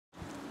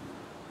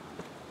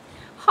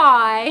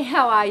Hi,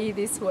 how are you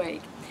this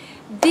week?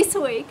 This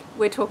week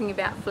we're talking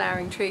about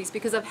flowering trees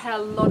because I've had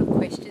a lot of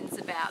questions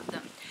about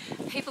them.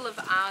 People have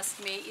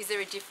asked me, is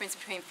there a difference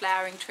between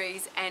flowering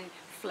trees and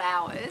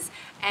flowers?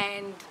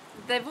 And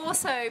they've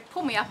also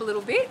pulled me up a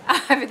little bit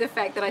over the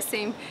fact that I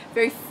seem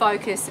very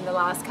focused in the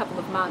last couple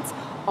of months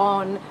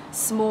on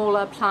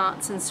smaller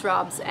plants and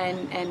shrubs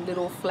and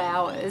little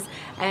flowers,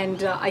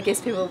 and I guess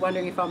people are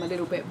wondering if I'm a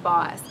little bit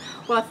biased.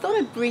 Well, I thought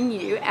I'd bring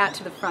you out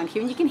to the front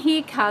here, and you can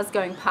hear cars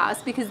going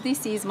past because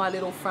this is my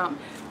little front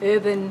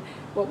urban,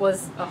 what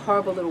was a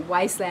horrible little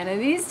wasteland,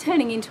 and it is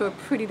turning into a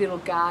pretty little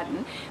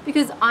garden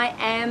because I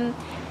am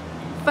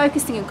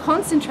focusing and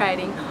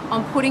concentrating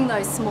on putting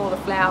those smaller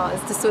flowers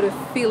to sort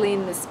of fill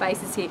in the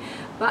spaces here.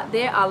 But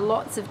there are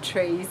lots of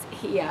trees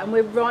here, and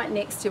we're right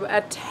next to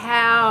a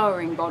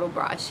towering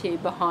bottlebrush here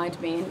behind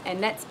me,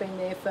 and that's been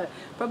there for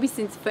probably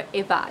since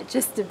forever,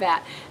 just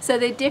about. So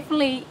there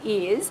definitely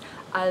is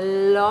a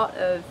lot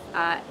of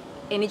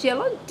energy, a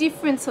lot of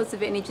different sorts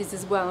of energies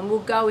as well, and we'll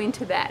go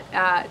into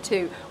that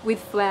too with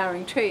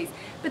flowering trees.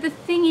 But the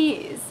thing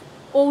is,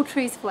 all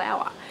trees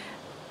flower.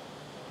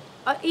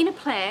 In a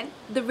plant,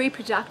 the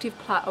reproductive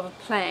part of a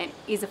plant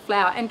is a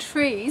flower, and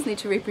trees need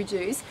to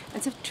reproduce,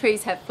 and so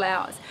trees have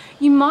flowers.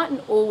 You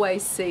mightn't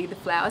always see the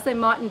flowers. They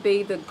mightn't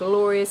be the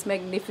glorious,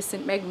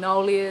 magnificent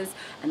magnolias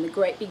and the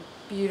great big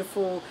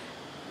beautiful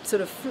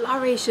sort of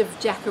flourish of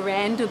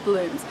jacaranda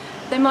blooms.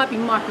 They might be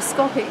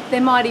microscopic, they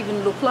might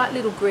even look like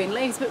little green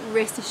leaves, but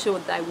rest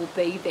assured they will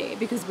be there,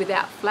 because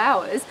without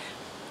flowers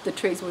the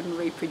trees wouldn't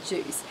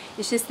reproduce.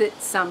 It's just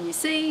that some you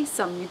see,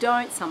 some you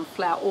don't, some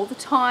flower all the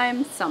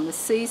time, some are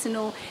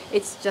seasonal.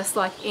 It's just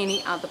like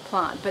any other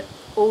plant, but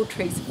all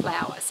trees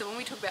flower. So when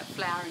we talk about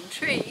flowering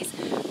trees,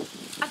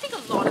 I think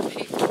a lot of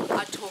people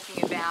are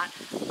talking about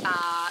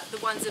the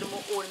ones that are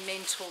more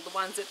ornamental, the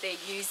ones that they're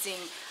using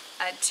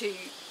to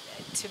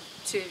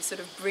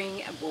sort of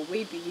bring, well,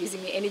 we'd be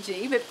using the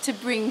energy, but to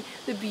bring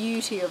the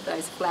beauty of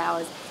those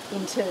flowers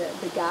into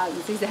the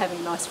gardens. These are having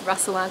a nice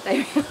rustle, aren't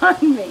they,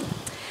 behind me?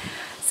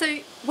 So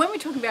when we're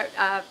talking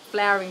about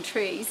flowering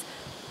trees,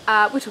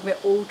 we're talking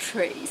about all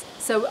trees.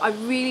 So I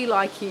really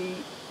like you,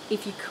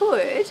 if you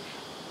could,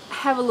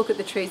 have a look at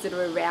the trees that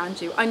are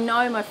around you. I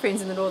know my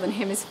friends in the Northern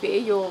Hemisphere,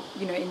 you're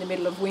in the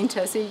middle of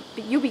winter, so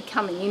you'll be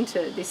coming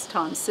into this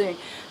time soon.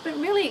 But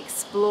really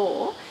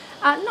explore,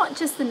 not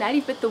just the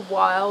native, but the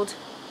wild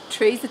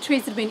trees, the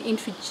trees that have been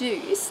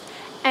introduced,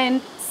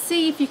 and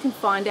see if you can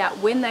find out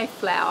when they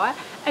flower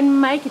and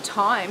make a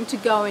time to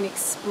go and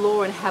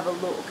explore and have a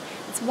look.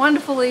 It's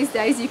wonderful these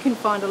days, you can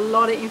find a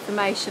lot of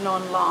information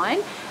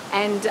online,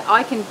 and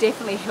I can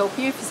definitely help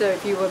you. So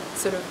if you were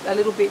sort of a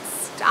little bit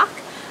stuck,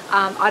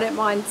 I don't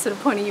mind sort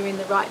of pointing you in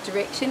the right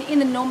direction. In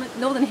the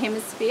Northern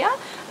Hemisphere,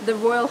 the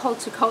Royal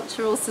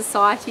Horticultural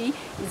Society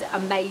is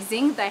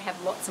amazing. They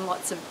have lots and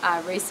lots of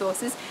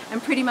resources,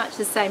 and pretty much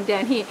the same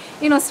down here.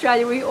 In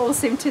Australia, we all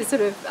seem to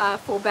sort of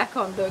fall back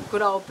on the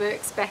good old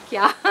Burke's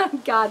Backyard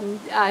garden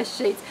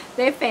sheets.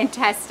 They're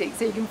fantastic,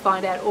 so you can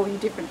find out all your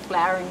different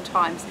flowering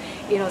times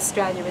in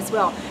Australia as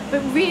well.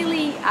 But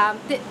really,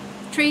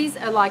 trees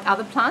are like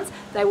other plants.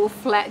 They will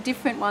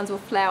different ones will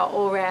flower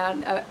all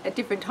around at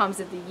different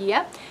times of the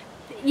year.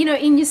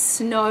 In your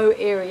snow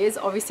areas,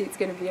 obviously it's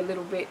going to be a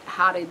little bit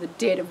harder, the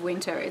dead of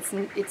winter.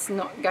 It's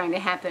not going to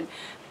happen.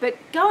 But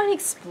go and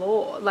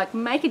explore, like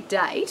make a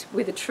date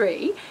with a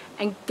tree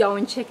and go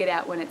and check it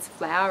out when it's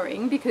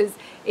flowering, because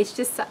it's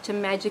just such a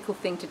magical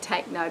thing to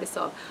take notice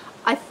of.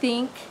 I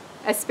think,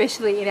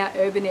 especially in our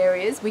urban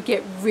areas, we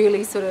get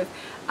really sort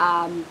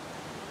of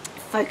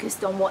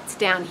focused on what's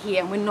down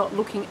here, and we're not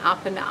looking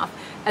up enough.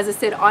 As I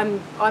said,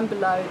 I'm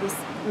below this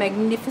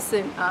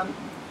magnificent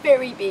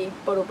very big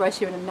bottlebrush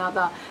here, and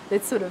another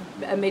that's sort of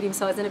a medium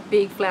size, and a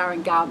big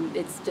flowering garden.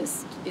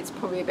 It's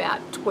probably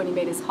about 20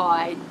 meters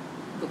high,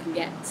 looking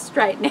at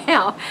straight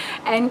now,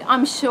 and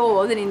I'm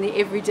sure that in the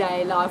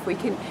everyday life we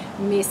can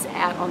miss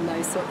out on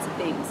those sorts of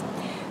things.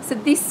 So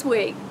this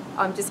week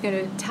I'm just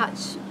going to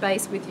touch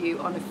base with you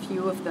on a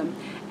few of them,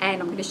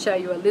 and I'm going to show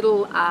you a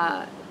little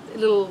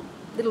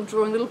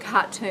drawing, little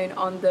cartoon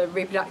on the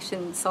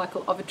reproduction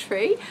cycle of a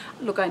tree.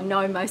 Look, I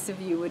know most of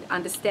you would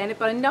understand it,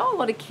 but I know a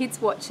lot of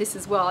kids watch this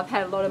as well. I've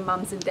had a lot of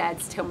mums and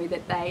dads tell me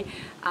that they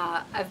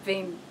have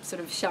been sort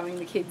of showing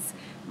the kids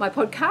my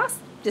podcast,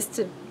 just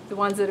to the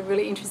ones that are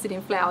really interested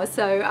in flowers.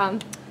 So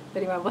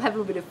but anyway, we'll have a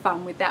little bit of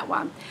fun with that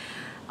one.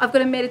 I've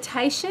got a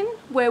meditation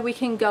where we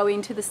can go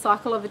into the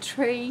cycle of a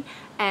tree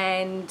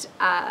and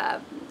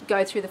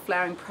go through the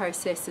flowering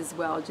process as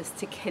well, just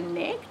to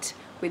connect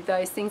with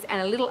those things,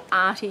 and a little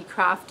arty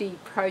crafty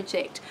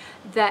project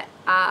that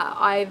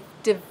I've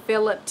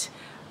developed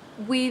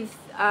with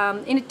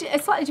in a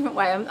slightly different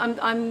way.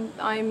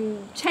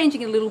 I'm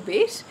changing a little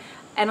bit,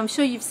 and I'm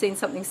sure you've seen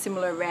something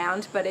similar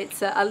around, but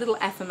it's a little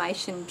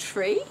affirmation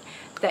tree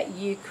that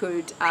you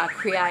could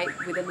create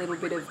with a little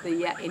bit of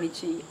the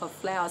energy of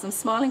flowers. I'm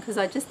smiling because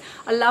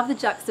I love the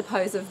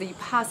juxtapose of the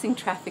passing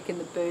traffic and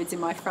the birds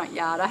in my front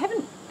yard. I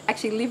haven't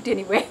actually lived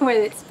anywhere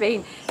where it's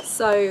been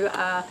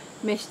so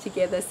meshed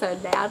together so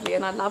loudly,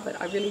 and I love it,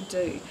 I really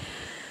do.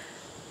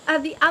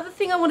 The other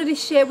thing I wanted to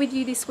share with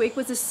you this week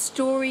was a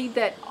story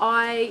that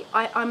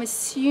I'm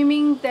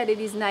assuming that it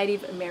is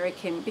Native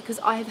American, because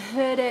I have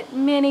heard it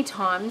many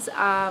times.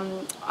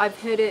 I've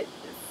heard it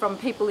from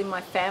people in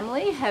my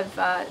family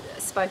have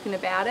spoken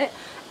about it,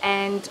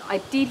 and I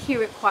did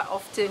hear it quite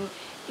often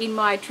in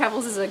my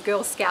travels as a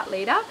Girl Scout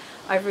leader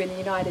over in the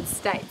United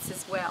States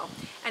as well.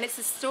 And it's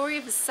the story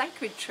of a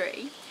sacred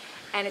tree,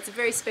 and it's a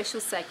very special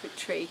sacred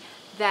tree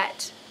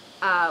that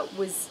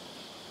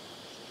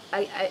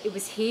it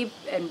was here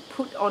and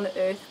put on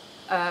earth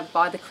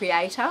by the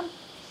Creator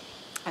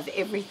of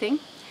everything.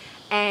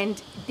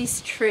 And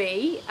this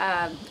tree,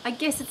 I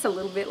guess it's a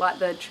little bit like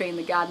the tree in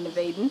the Garden of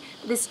Eden.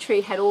 This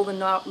tree had all the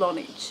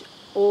knowledge,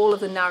 all of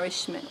the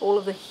nourishment, all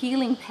of the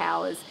healing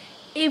powers,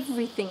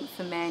 everything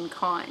for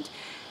mankind.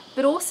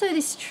 But also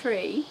this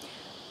tree,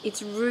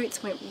 its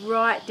roots went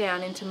right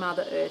down into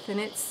Mother Earth, and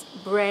its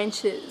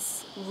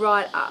branches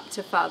right up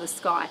to Father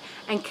Sky,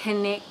 and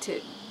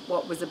connected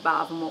what was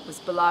above and what was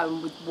below,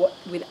 and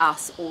with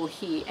us all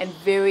here, and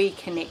very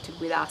connected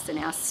with us and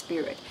our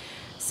spirit.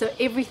 So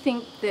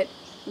everything that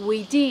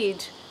we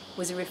did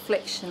was a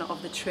reflection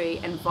of the tree,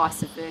 and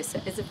vice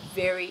versa. It's a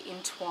very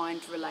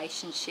entwined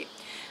relationship.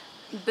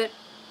 But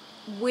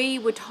we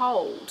were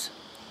told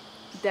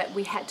that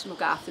we had to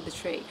look after the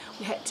tree.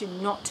 We had to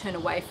not turn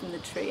away from the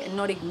tree and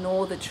not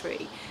ignore the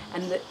tree,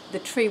 and that the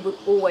tree would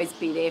always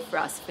be there for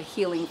us, for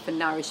healing, for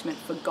nourishment,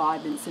 for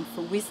guidance, and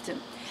for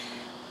wisdom.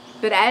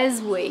 But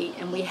as we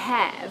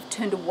have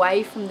turned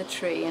away from the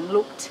tree and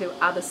looked to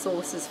other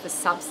sources for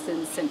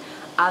substance and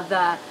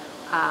other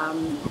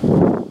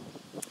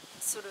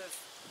sort of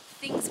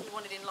things we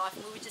wanted in life,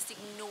 and we were just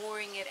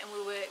ignoring it, and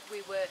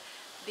we were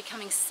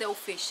becoming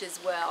selfish as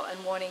well,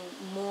 and wanting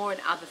more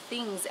and other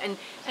things, and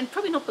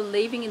probably not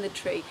believing in the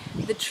tree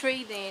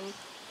then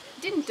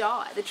didn't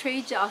die. The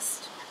tree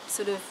just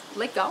sort of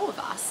let go of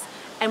us,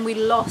 and we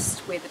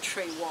lost where the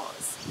tree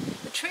was.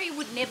 The tree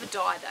would never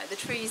die though. The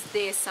tree is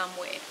there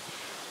somewhere.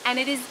 And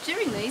it is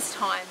during these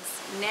times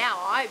now,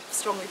 I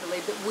strongly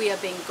believe, that we are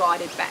being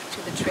guided back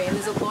to the tree. And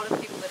there's a lot of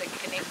people that are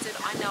connected.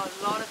 I know a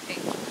lot of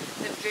people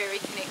that are very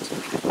connected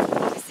with,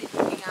 obviously,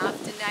 looking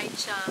after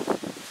nature,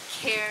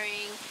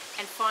 caring,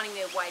 and finding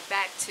their way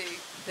back to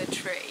the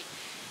tree.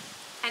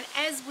 And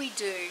as we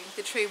do,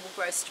 the tree will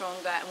grow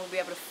stronger, and we'll be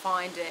able to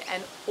find it,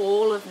 and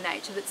all of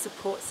nature that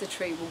supports the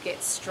tree will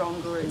get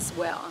stronger as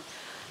well.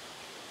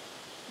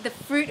 The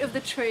fruit of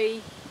the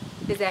tree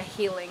is our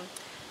healing.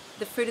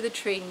 The fruit of the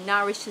tree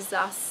nourishes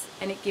us,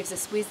 and it gives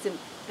us wisdom.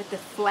 But the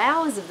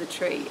flowers of the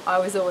tree, I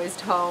was always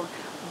told,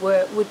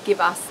 would give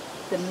us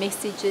the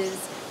messages.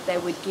 They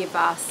would give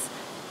us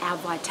our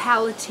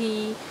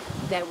vitality.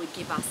 They would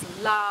give us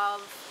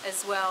love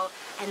as well,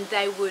 and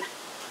they would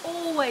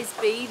always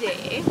be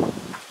there.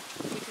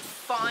 We could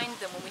find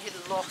them when we had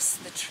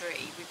lost the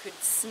tree. We could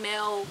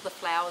smell the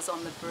flowers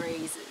on the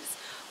breezes.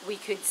 We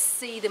could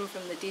see them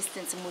from the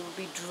distance, and we would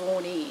be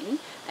drawn in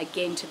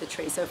again to the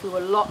tree. So if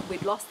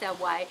we'd lost our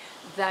way,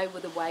 they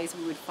were the ways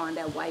we would find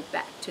our way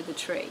back to the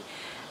tree.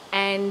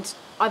 And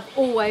I've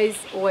always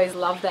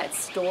loved that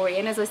story.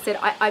 And as I said,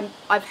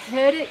 I've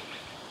heard it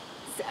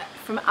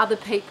from other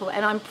people,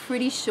 and I'm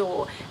pretty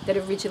sure that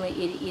originally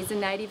it is a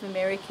Native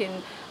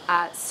American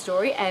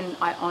story, and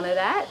I honour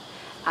that.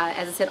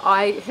 As I said,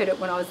 I heard it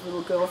when I was a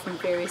little girl from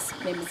various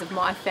members of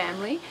my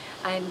family,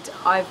 and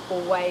I've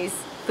always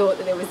thought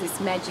that there was this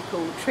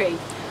magical tree.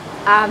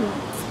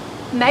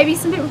 Maybe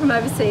some people from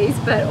overseas,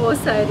 but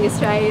also the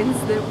Australians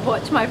that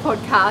watch my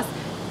podcast,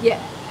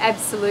 yeah,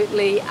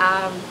 absolutely.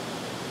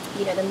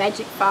 You know, the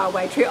magic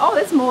faraway tree. Oh,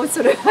 that's more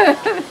sort of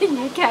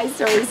UK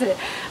story, isn't it?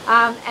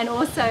 And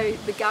also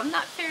the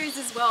gumnut fairies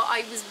as well.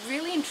 I was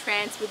really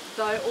entranced with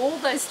all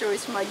those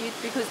stories from my youth,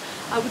 because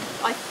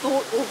I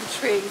thought all the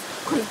trees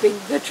could have been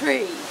the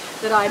tree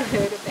that I'd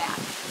heard about,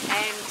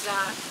 and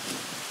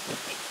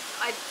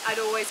I'd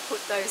always put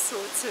those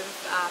sorts of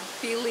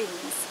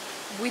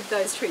feelings with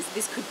those trees.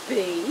 This could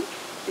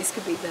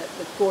be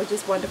the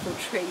gorgeous, wonderful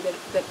tree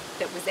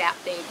that was out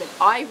there that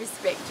I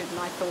respected, and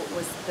I thought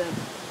was the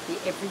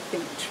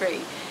everything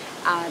tree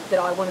that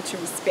I wanted to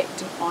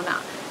respect and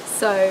honour.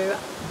 So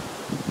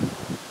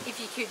if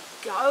you could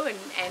go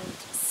and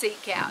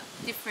seek out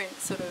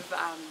different sort of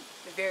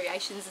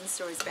variations and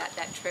stories about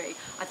that tree,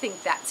 I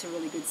think that's a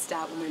really good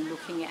start when we're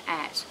looking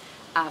at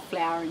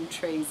flowering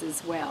trees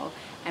as well,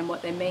 and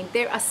what they mean.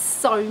 There are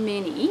so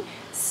many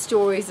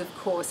stories, of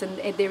course, and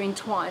they're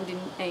entwined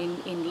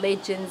in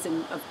legends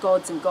and of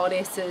gods and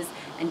goddesses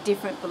and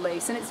different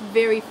beliefs, and it's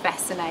very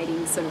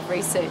fascinating sort of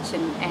research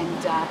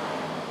and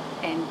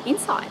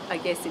insight, I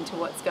guess, into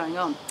what's going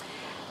on.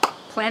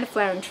 Plant a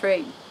flowering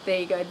tree. There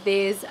you go.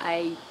 There's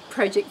a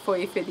project for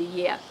you for the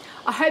year.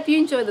 I hope you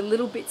enjoy the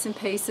little bits and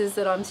pieces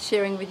that I'm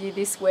sharing with you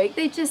this week.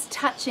 They're just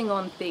touching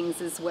on things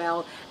as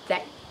well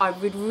that I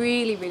would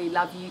really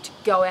love you to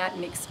go out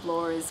and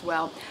explore as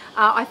well.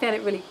 I found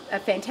it really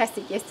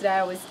fantastic yesterday.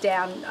 I was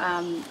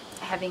down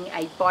having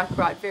a bike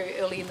ride very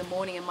early in the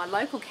morning, and my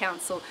local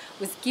council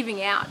was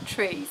giving out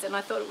trees, and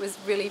I thought it was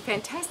really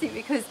fantastic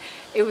because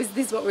it was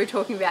this what we were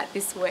talking about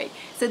this week.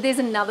 So there's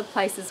another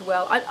place as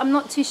well. I'm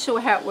not too sure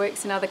how it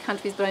works in other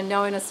countries, but I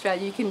know in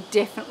Australia you can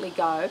definitely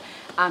go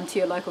to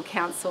your local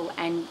council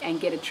and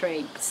get a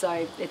tree.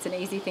 So it's an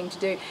easy thing to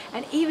do.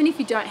 And even if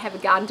you don't have a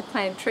garden to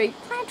plant a tree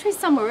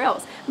somewhere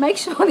else. Make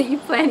sure that you're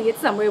planting it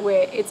somewhere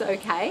where it's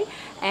okay.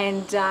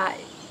 And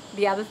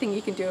the other thing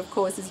you can do, of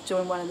course, is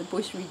join one of the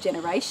bush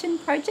regeneration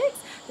projects.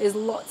 There's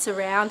lots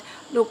around.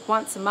 Look,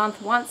 once a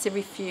month, once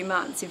every few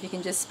months, if you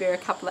can just spare a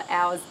couple of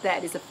hours,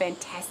 that is a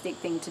fantastic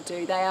thing to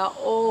do. They are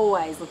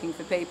always looking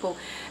for people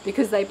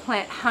because they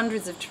plant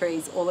hundreds of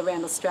trees all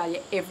around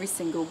Australia every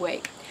single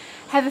week.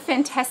 Have a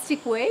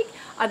fantastic week.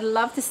 I'd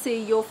love to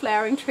see your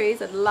flowering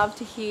trees. I'd love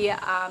to hear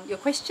your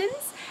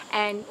questions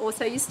and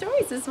also your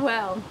stories as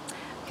well.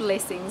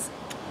 Blessings.